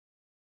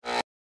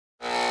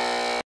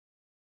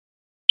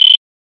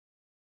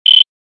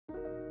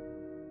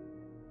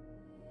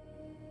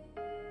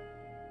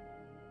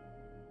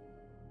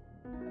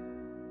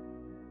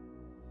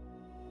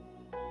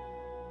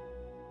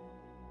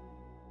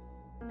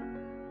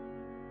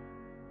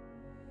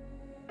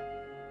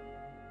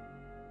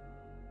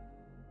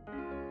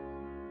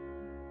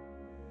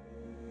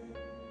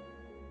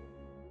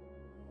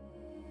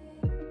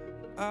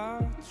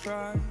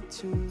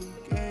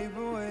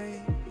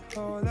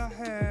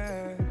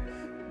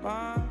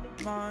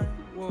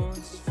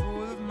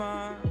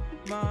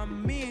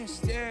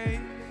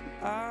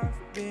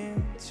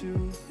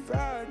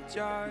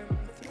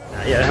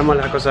Ya dejamos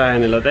las cosas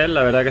en el hotel,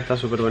 la verdad que está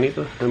súper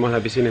bonito. Tenemos la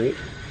piscina aquí.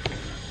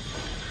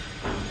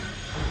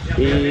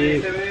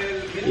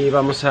 Y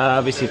vamos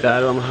a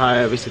visitar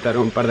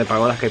un par de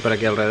pagodas que hay por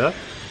aquí alrededor.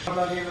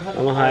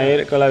 Vamos a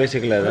ir con la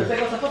bicicleta.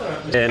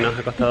 Nos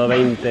ha costado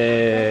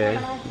 20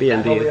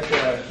 BND.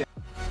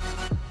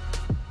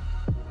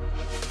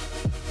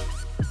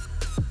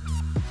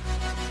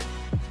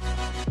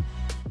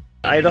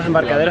 Hay dos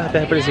embarcaderos, este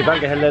es el principal,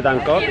 que es el de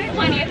Tam Coc.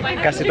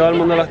 Casi todo el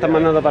mundo lo está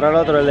mandando para el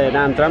otro, el de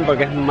Entrada,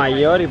 porque es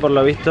mayor y por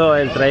lo visto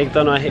el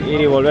trayecto no es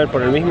ir y volver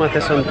por el mismo. Este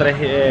son tres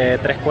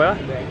cuevas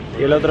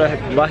y el otro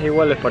es vas y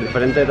vuelves por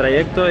diferente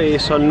trayecto y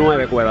son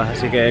 9 cuevas.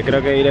 Así que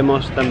creo que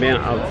iremos también,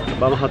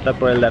 vamos a optar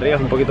por el de arriba,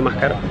 es un poquito más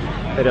caro,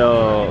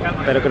 pero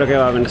creo que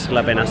va a merecer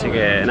la pena. Así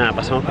que nada,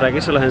 pasamos por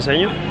aquí, se los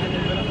enseño.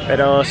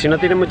 Pero si no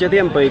tienen mucho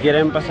tiempo y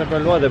quieren pasar por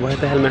el bote, pues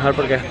este es el mejor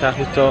porque está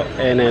justo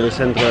en el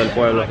centro del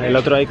pueblo. El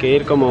otro hay que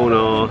ir como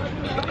unos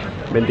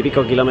 20 y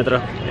pico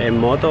kilómetros en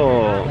moto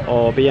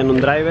o pillan un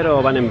driver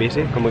o van en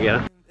bici, como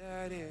quieran.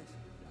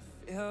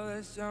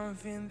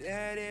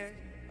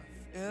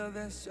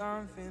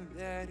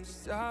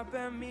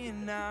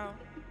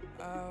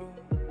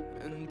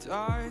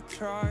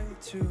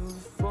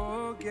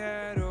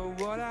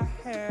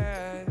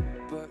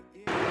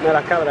 Mira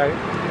las cabras, ¿eh?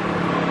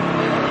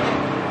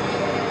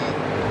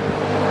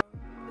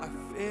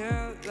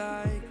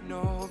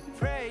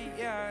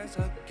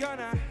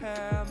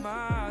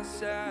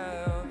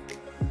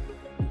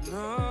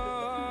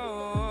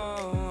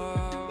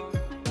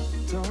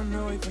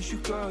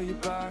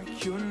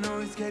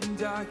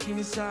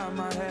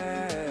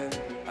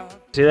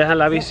 Si dejan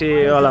la bici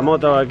o la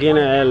moto aquí en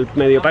el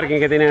medio parking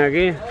que tienen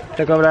aquí,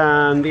 te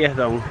cobran 10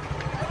 dong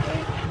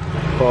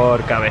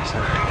por cabeza.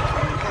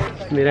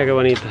 Mira qué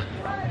bonito.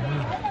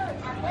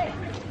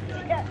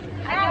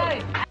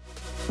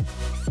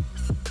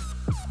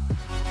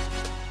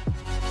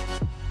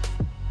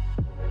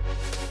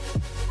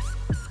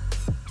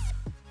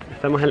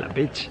 Estamos en la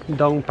Bich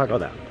Dong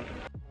Pagoda.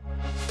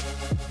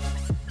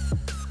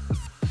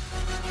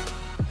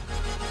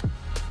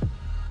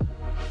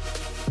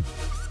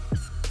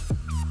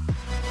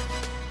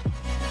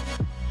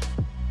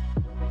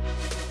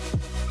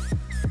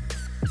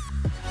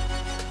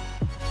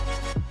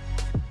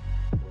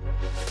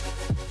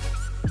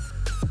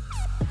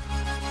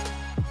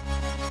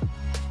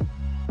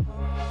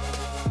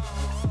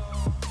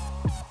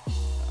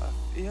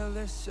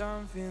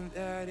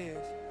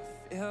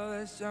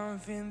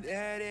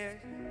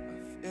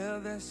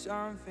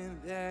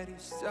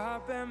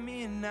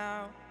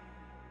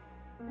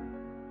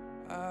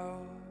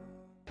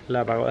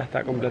 La pagoda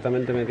está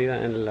completamente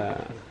metida en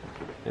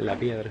la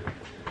piedra.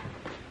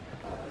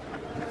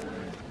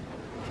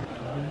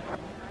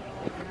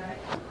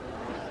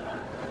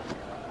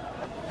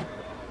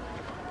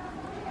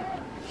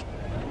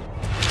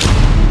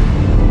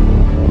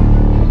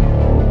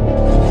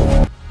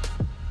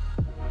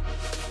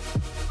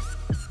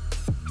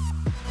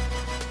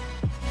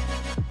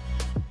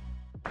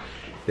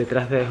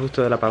 Detrás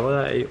justo de la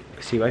pagoda,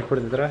 si vais por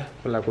detrás,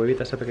 por la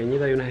cuevita esa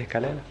pequeñita, hay unas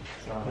escaleras.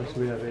 Vamos a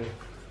subir arriba.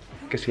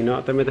 Que si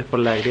no te metes por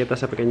la grieta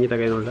esa pequeñita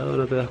que hay en un lado,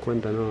 no te das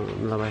cuenta, no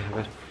la vais a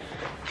ver.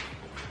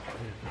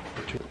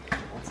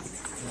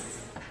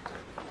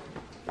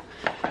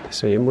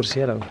 Soy un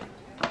murciélago.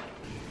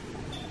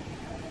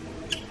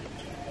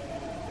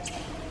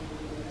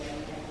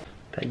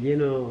 Está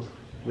lleno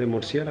de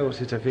murciélagos,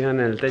 si se fijan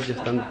en el techo,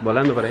 están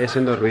volando por ahí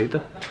haciendo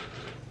ruiditos.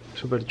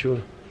 Súper chulo.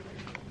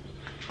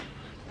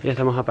 Y ya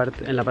estamos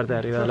en la parte de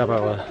arriba de la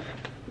pagoda.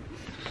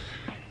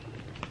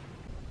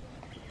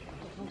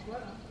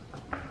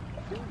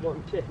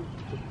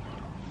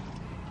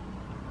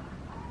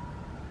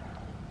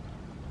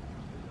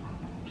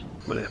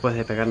 Bueno, después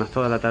de pegarnos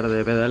toda la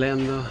tarde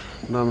pedaleando,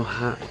 vamos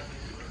a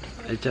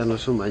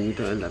echarnos un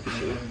bañito en la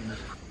piscina.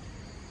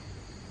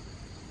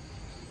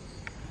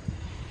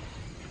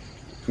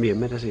 Bien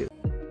merecido.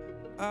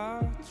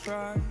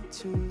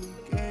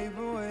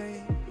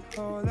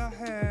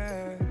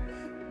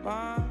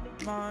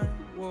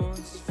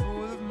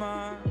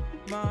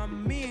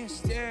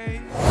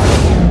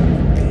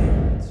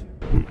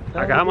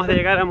 Acabamos de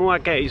llegar a Mua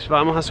Caves,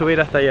 vamos a subir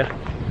hasta allá,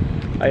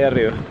 ahí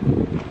arriba.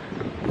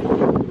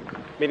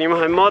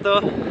 Vinimos en moto,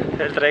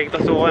 el trayecto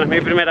estuvo bueno, es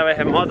mi primera vez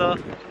en moto,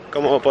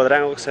 como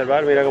podrán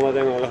observar, mira cómo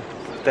tengo los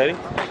tenis,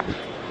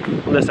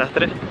 un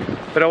desastre,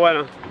 pero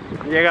bueno,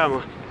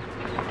 llegamos.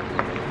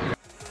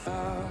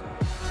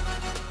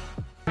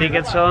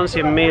 Tickets son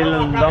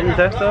 100.000 dong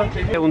de estos.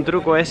 Un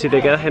truco es, si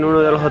te quedas en uno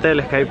de los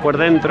hoteles que hay por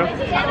dentro,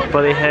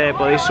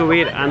 podéis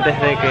subir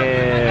antes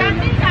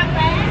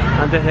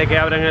de que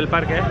abran el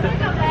parque este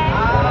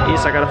y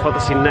sacar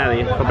fotos sin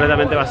nadie,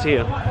 completamente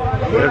vacío.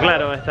 Pero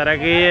claro, estar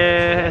aquí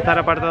es estar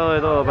apartado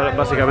de todo,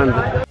 básicamente.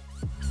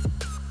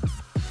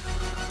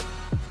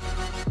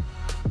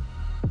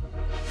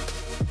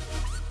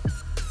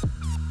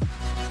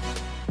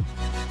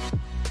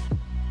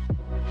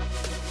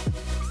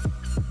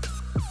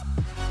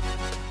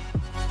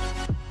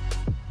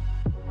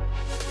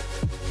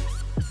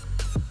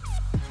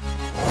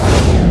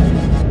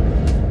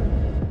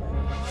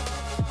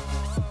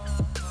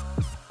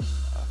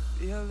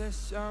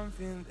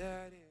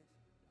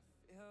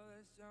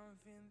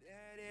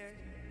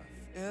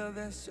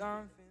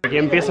 Aquí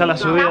empieza la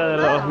subida de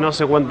los no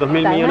sé cuántos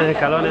mil millones de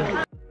escalones.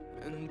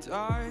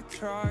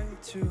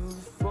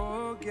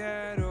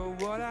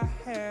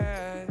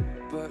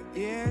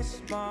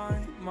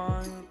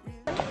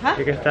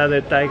 Aquí que está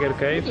The Tiger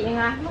Cave,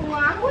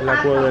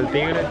 la cueva del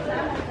tigre.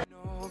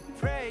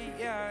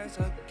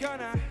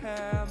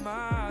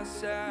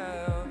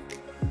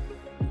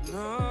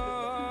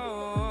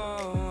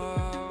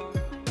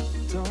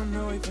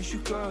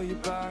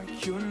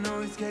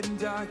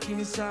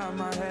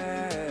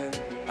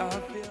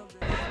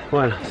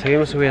 Bueno,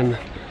 seguimos subiendo.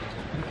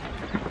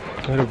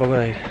 Coger un poco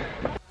de aire.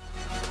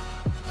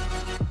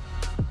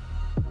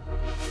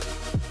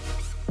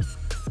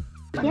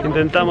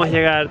 Intentamos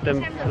llegar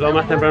lo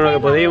más temprano que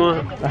pudimos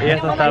y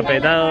esto está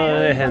petado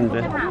de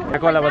gente. La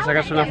cola para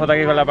sacarse una foto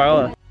aquí con la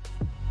pagoda.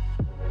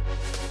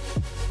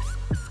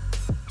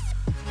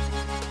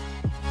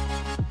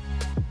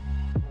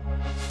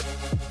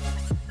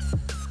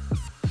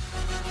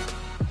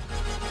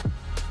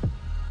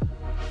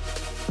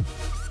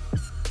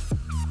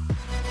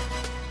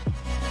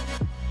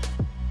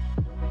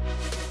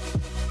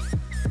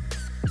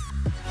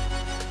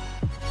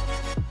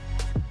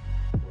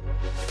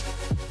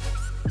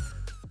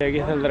 Y aquí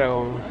está el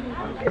dragón.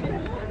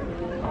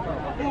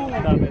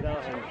 Está petado.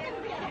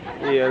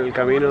 Y el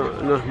camino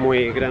no es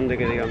muy grande,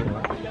 que digamos.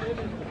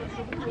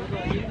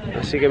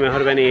 Así que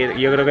mejor venir.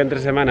 Yo creo que entre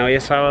semana, hoy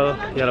es sábado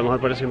y a lo mejor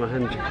por eso hay más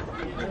gente.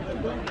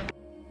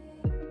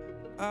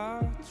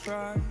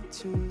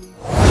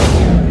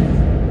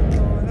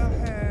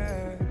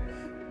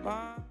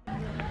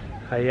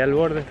 Ahí al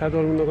borde está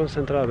todo el mundo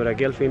concentrado, pero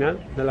aquí al final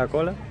de la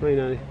cola no hay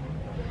nadie.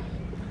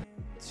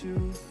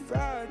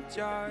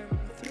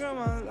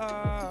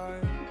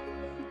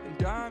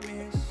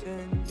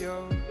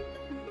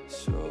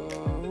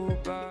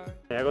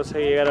 Ya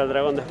conseguí llegar al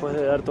dragón después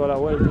de dar toda la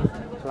vuelta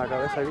a la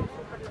cabeza aquí.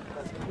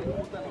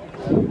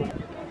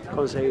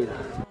 Conseguido.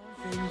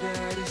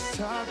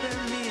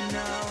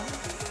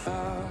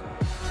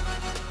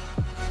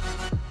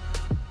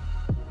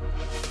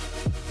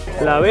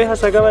 La abeja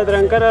se acaba de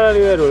trancar a la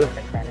libélula.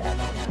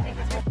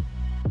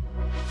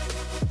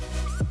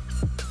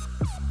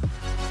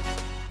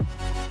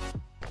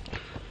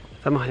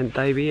 Estamos en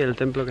Tai, el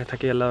templo que está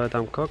aquí al lado de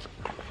Tam Coc.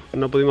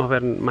 No pudimos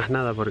ver más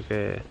nada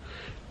porque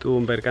tuve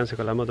un percance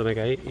con la moto, me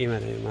caí y me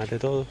maté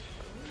todo.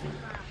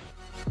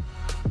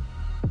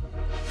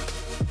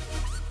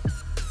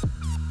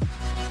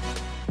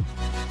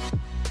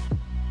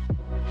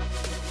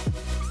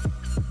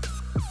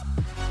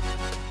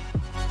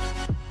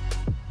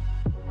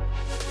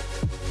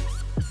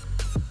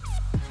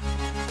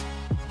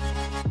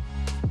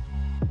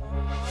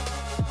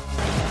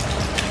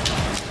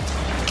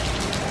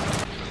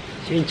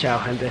 Bien, chao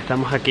gente,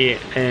 estamos aquí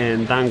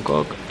en Tam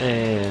Coc.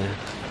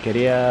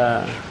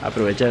 Quería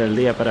aprovechar el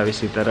día para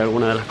visitar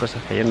algunas de las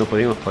cosas que ayer no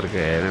pudimos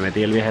porque me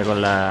metí el viaje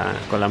con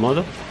la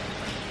moto.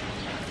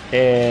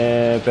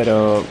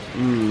 Pero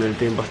el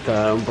tiempo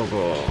está un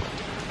poco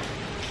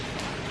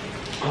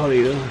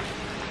jodido.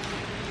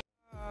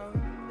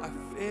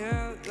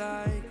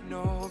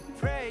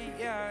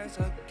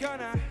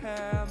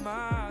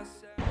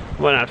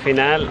 Bueno, al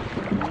final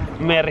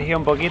me regió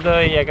un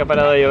poquito y ya que ha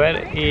parado de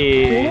llover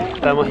y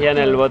estamos ya en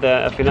el bote.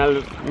 Al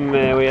final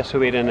me voy a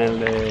subir en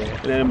el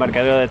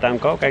embarcadero de Tam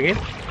Coc aquí,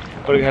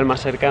 porque es el más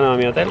cercano a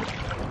mi hotel,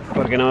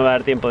 porque no me va a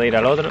dar tiempo de ir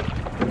al otro.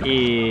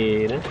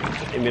 Y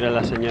mira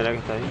la señora que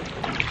está ahí,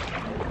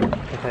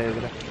 que está ahí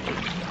detrás.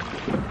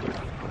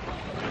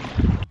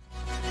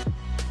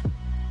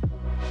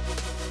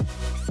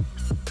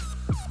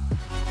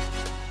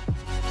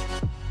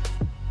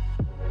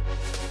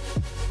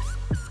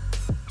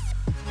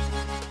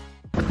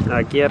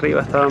 Aquí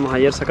arriba estábamos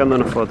ayer sacando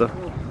unas fotos,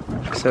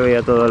 se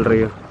veía todo el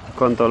río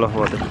con todos los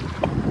botes.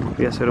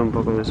 Voy a hacer un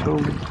poco de zoom.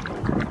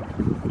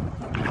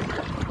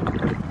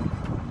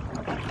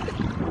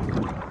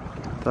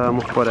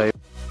 Estábamos por ahí.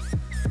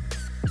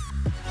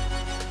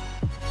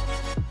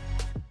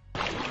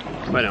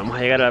 Bueno, vamos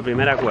a llegar a la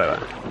primera cueva.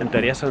 En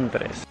teoría son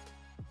 3.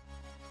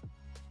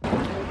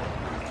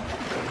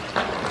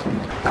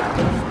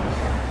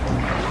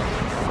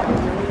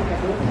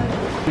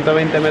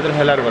 ...120 metros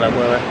de largo la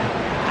cueva.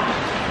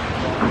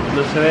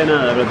 No se ve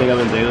nada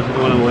prácticamente, yo no sé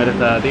cómo la mujer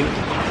está a ti.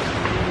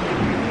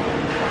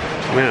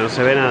 Mira, no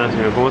se ve nada, si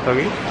me pongo esto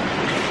aquí,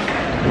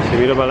 si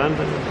miro para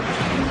adelante,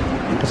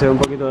 se ve un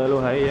poquito de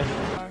luz ahí ya.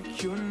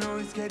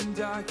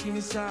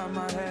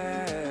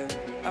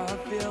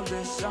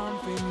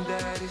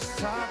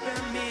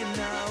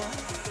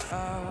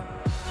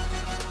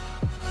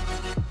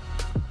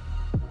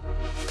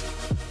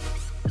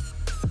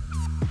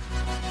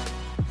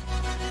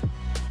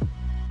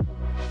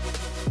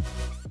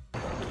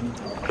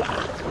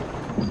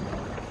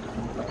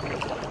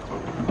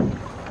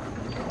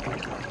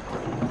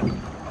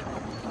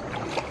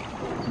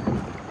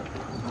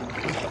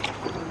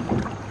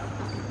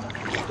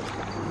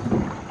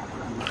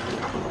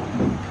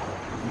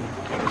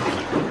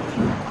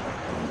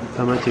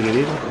 Está más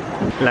chiquitito.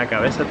 La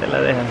cabeza te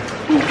la deja.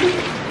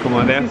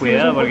 Como tengas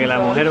cuidado, porque la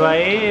mujer va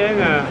ahí,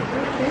 venga.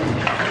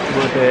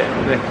 Como te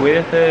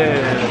descuides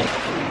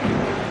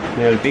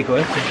del pico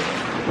este.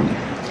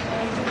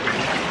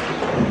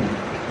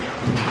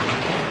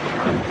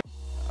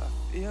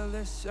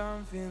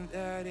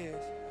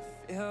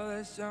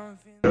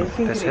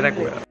 Tercera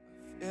cueva.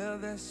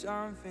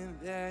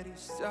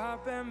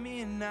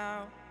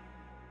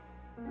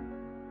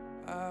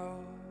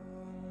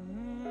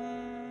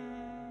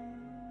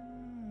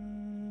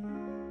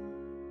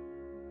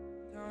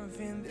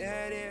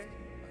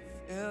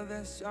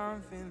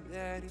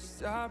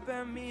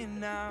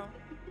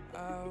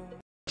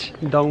 Bich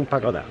Dong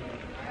Pagoda.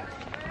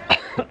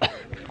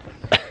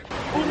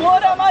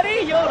 Humor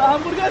amarillo, las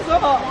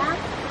hamburguesas.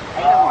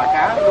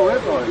 Acá,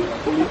 luego,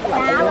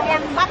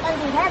 em bắt anh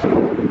gì hết.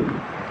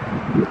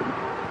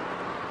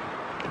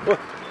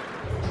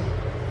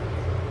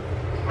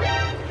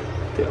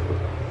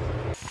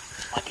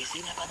 La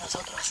piscina para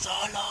nosotros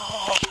solo.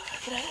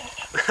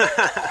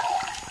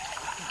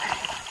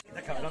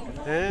 Quita cabrón.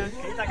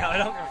 Quita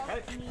cabrón.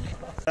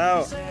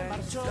 Chao.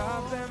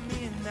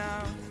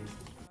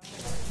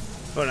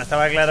 Bueno,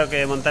 estaba claro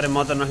que montar en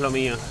moto no es lo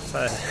mío,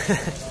 ¿sabes?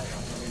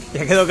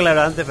 Ya quedó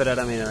claro antes, pero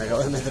ahora mira, me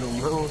acabo de meter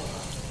un mouse.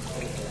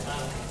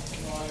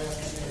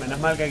 Menos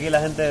mal que aquí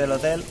la gente del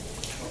hotel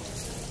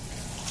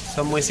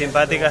son muy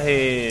simpáticas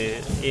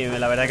y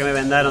la verdad que me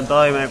vendaron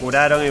todo y me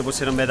curaron y me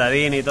pusieron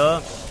betadine y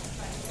todo.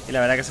 Y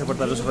la verdad que se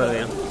portaron súper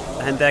bien.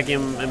 La gente de aquí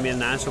en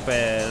Vietnam es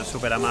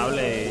súper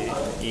amable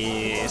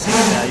y sí,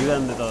 te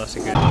ayudan de todo, así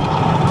que...